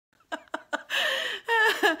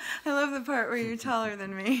I love the part where you're taller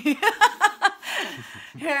than me.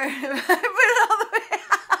 Here, put it all the way.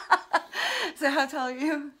 So how tall are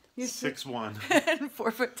you? You're 6'1". and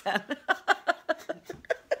 4'10".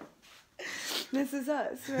 This is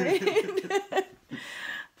us, right?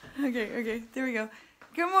 Okay, there we go.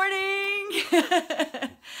 Good morning!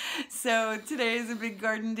 So today is a big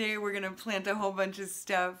garden day. We're gonna plant a whole bunch of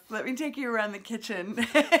stuff. Let me take you around the kitchen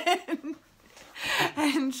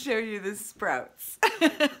and show you the sprouts.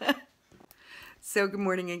 So good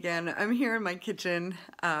morning again. I'm here in my kitchen,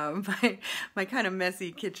 my kind of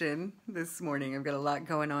messy kitchen this morning. I've got a lot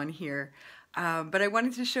going on here. But I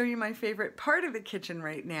wanted to show you my favorite part of the kitchen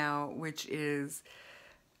right now, which is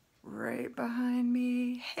right behind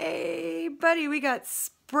me. Hey, buddy, we got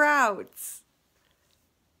sprouts.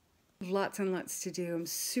 Lots and lots to do. I'm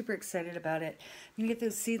super excited about it. I'm gonna get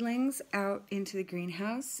those seedlings out into the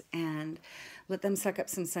greenhouse and let them suck up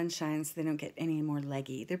some sunshine so they don't get any more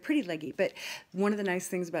leggy. They're pretty leggy, but one of the nice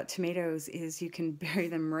things about tomatoes is you can bury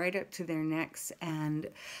them right up to their necks and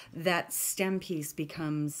that stem piece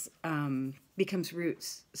becomes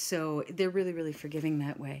roots. So they're really, really forgiving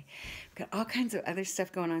that way. We've got all kinds of other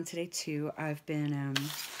stuff going on today too. I've been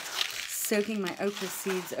soaking my okra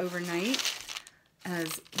seeds overnight,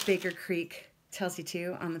 as Baker Creek tells you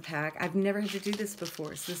to on the pack. I've never had to do this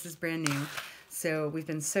before, so this is brand new. So we've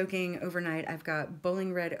been soaking overnight. I've got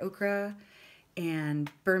bowling red okra and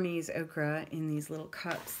Burmese okra in these little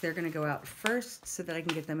cups. They're gonna go out first so that I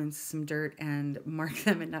can get them into some dirt and mark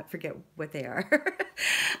them and not forget what they are.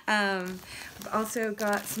 I've also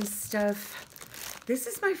got some stuff. This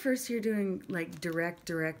is my first year doing like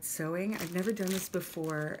direct sowing. I've never done this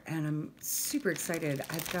before and I'm super excited.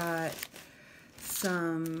 I've got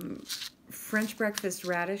some French breakfast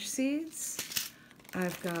radish seeds.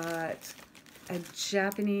 I've got a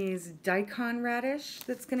Japanese daikon radish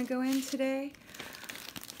that's going to go in today.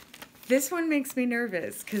 This one makes me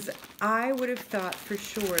nervous because I would have thought for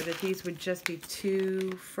sure that these would just be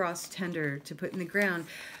too frost tender to put in the ground,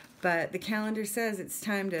 but the calendar says it's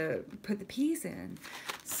time to put the peas in.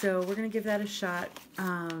 So we're going to give that a shot.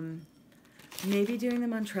 Maybe doing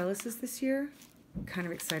them on trellises this year. Kind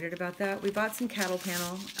of excited about that. We bought some cattle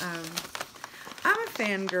panel. I'm a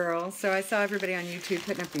fangirl, so I saw everybody on YouTube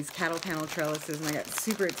putting up these cattle panel trellises, and I got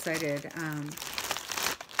super excited.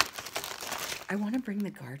 I want to bring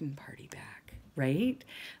the garden party back, right?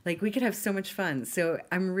 Like, we could have so much fun. So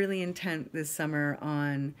I'm really intent this summer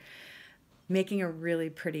on making a really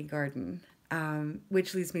pretty garden,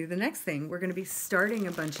 which leads me to the next thing. We're going to be starting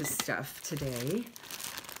a bunch of stuff today,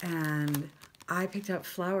 and I picked up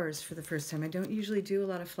flowers for the first time. I don't usually do a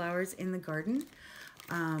lot of flowers in the garden,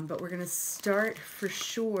 but we're gonna start for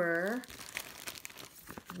sure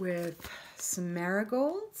with some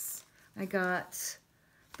marigolds. I got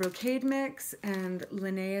brocade mix and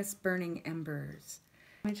Linnaeus burning embers.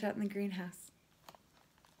 I'm out in the greenhouse.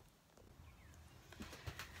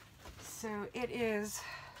 So it is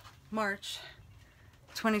March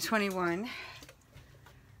 2021,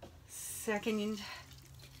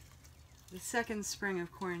 the second spring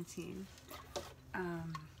of quarantine.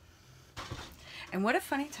 And what a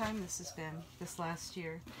funny time this has been this last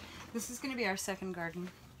year. This is going to be our second garden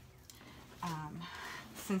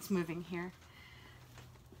since moving here.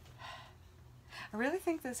 I really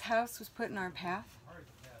think this house was put in our path,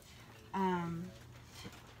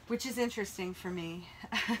 which is interesting for me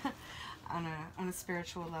on a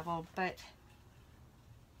spiritual level. But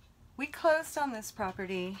we closed on this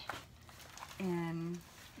property in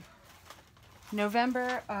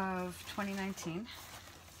November of 2019,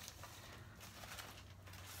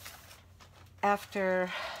 after,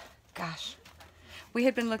 gosh, we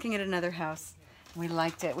had been looking at another house. We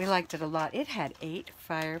liked it. We liked it a lot. It had 8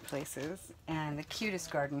 fireplaces and the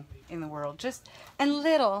cutest garden in the world. And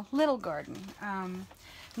little garden.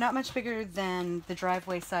 Not much bigger than the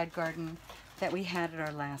driveway side garden that we had at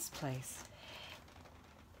our last place.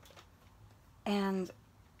 And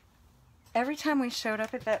every time we showed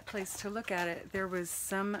up at that place to look at it, there was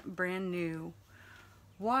some brand new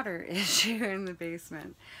water issue in the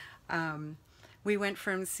basement. We went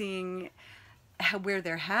from seeing where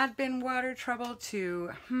there had been water trouble to,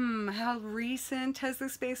 how recent has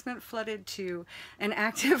this basement flooded, to an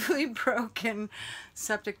actively broken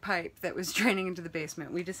septic pipe that was draining into the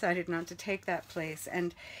basement. We decided not to take that place,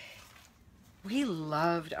 and we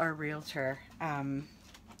loved our realtor.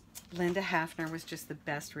 Linda Hafner was just the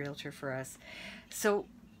best realtor for us. So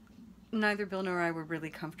neither Bill nor I were really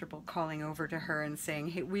comfortable calling over to her and saying,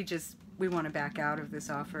 hey, we want to back out of this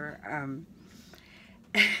offer.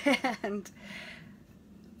 And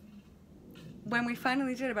when we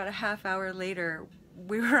finally did, about a half hour later,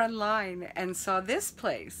 we were online and saw this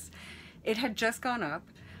place. It had just gone up.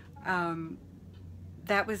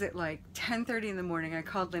 That was at like 10:30 in the morning. I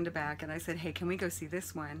called Linda back and I said, hey, can we go see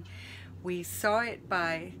this one? We saw it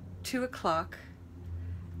by 2 o'clock.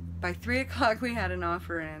 By 3 o'clock we had an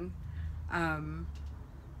offer in. And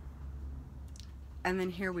then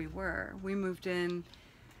here we were. We moved in,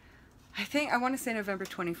 I want to say November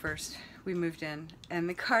 21st we moved in. And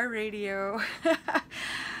the car radio,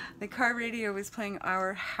 the car radio was playing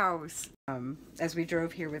Our House as we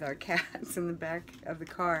drove here with our cats in the back of the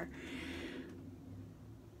car.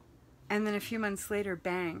 And then a few months later,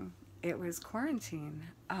 bang, it was quarantine.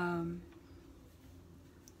 And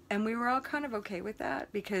we were all kind of okay with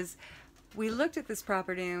that because we looked at this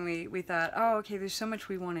property and we thought, oh, okay, there's so much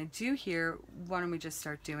we want to do here. Why don't we just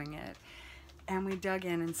start doing it? And we dug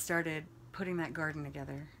in and started putting that garden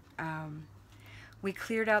together. We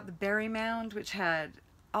cleared out the berry mound, which had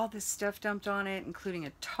all this stuff dumped on it, including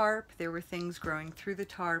a tarp. There were things growing through the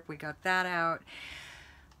tarp. We got that out.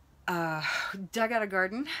 Dug out a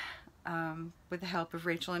garden with the help of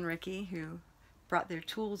Rachel and Ricky, who brought their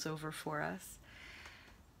tools over for us.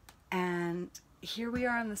 And here we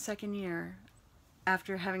are in the second year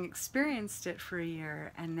after having experienced it for a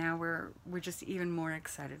year, and now we're just even more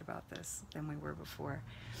excited about this than we were before.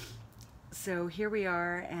 So here we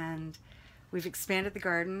are, and we've expanded the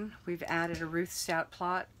garden. We've added a Ruth Stout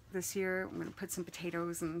plot this year. I'm going to put some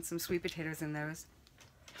potatoes and some sweet potatoes in those.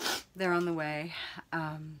 They're on the way.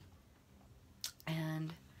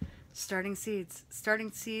 And starting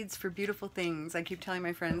seeds for beautiful things. I keep telling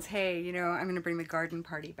my friends, hey, you know, I'm going to bring the garden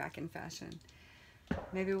party back in fashion.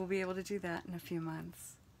 Maybe we'll be able to do that in a few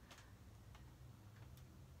months.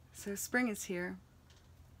 So spring is here.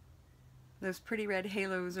 Those pretty red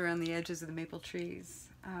halos around the edges of the maple trees.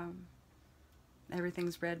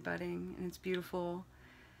 Everything's red budding and it's beautiful.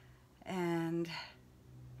 And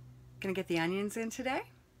gonna get the onions in today.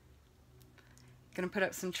 Gonna put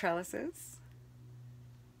up some trellises.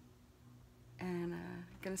 And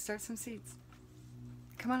gonna start some seeds.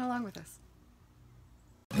 Come on along with us.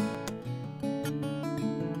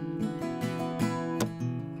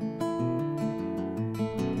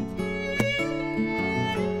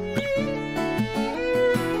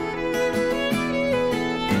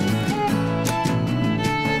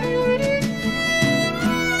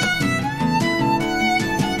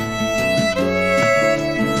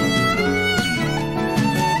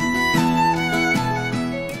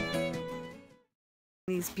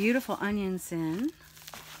 These beautiful onions in.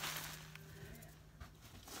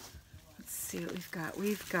 Let's see what we've got.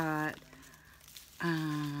 We've got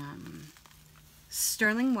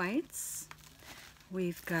sterling whites.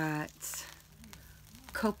 We've got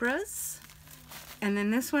copras. And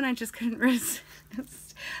then this one I just couldn't resist.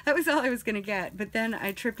 That was all I was going to get. But then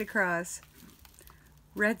I tripped across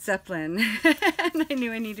red Zeppelin. And I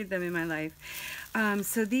knew I needed them in my life.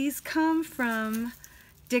 So these come from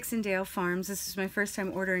Dixondale Farms. This is my first time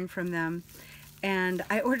ordering from them, and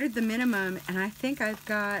I ordered the minimum, and I think I've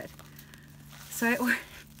got, so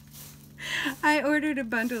I ordered a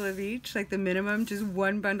bundle of each, like the minimum, just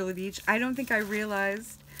one bundle of each. I don't think I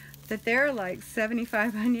realized that there are like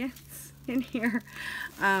 75 onions in here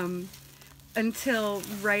until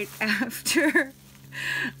right after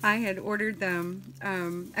I had ordered them,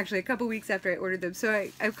 actually a couple weeks after I ordered them. So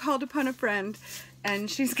I called upon a friend,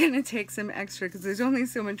 and she's gonna take some extra because there's only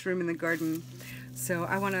so much room in the garden. So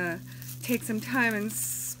I want to take some time and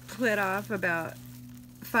split off about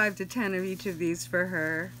 5 to 10 of each of these for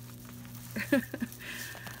her.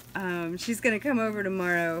 She's gonna come over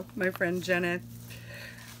tomorrow, my friend Jenna,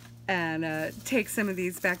 and take some of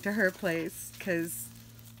these back to her place because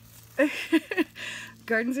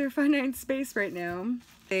gardens are a finite space right now.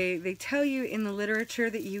 They tell you in the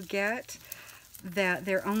literature that you get that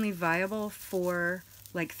they're only viable for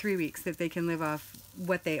like 3 weeks, that they can live off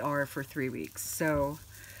what they are for 3 weeks. So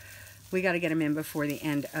we got to get them in before the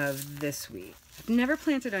end of this week. I've never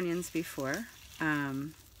planted onions before,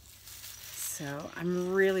 so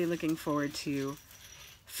I'm really looking forward to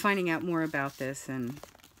finding out more about this, and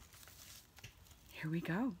here we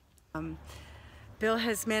go. Bill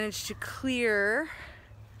has managed to clear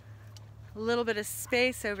a little bit of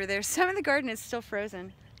space over there. Some of the garden is still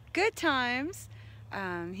frozen. Good times.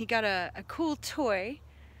 He got a cool toy,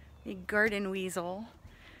 a garden weasel,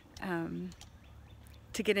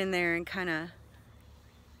 to get in there and kind of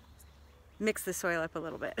mix the soil up a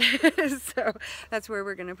little bit. So that's where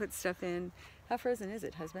we're going to put stuff in. How frozen is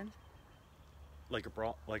it, husband? Like a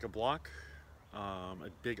block, a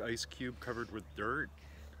big ice cube covered with dirt.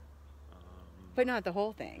 But not the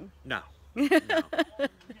whole thing. No. No.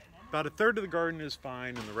 About a third of the garden is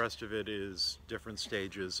fine, and the rest of it is different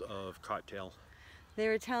stages of cocktail. They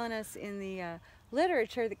were telling us in the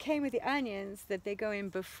literature that came with the onions that they go in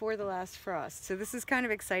before the last frost. So this is kind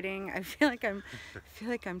of exciting. I feel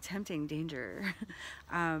like I'm tempting danger.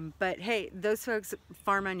 But hey, those folks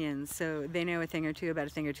farm onions, so they know a thing or two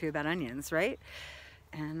about onions, right?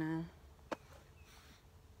 And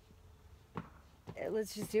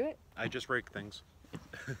let's just do it. I just rake things.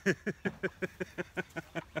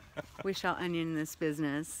 We shall onion this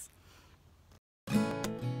business.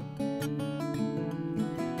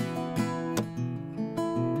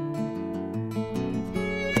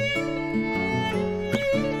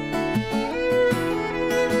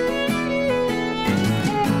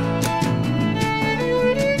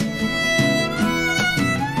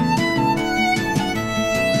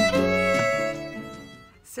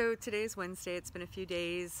 So today's Wednesday, it's been a few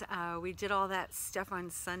days. We did all that stuff on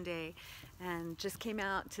Sunday and just came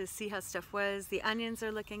out to see how stuff was. The onions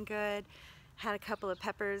are looking good. Had a couple of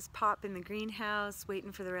peppers pop in the greenhouse,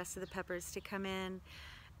 waiting for the rest of the peppers to come in,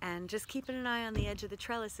 and just keeping an eye on the edge of the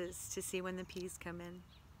trellises to see when the peas come in.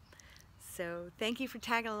 So thank you for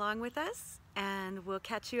tagging along with us, and we'll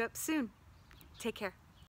catch you up soon. Take care.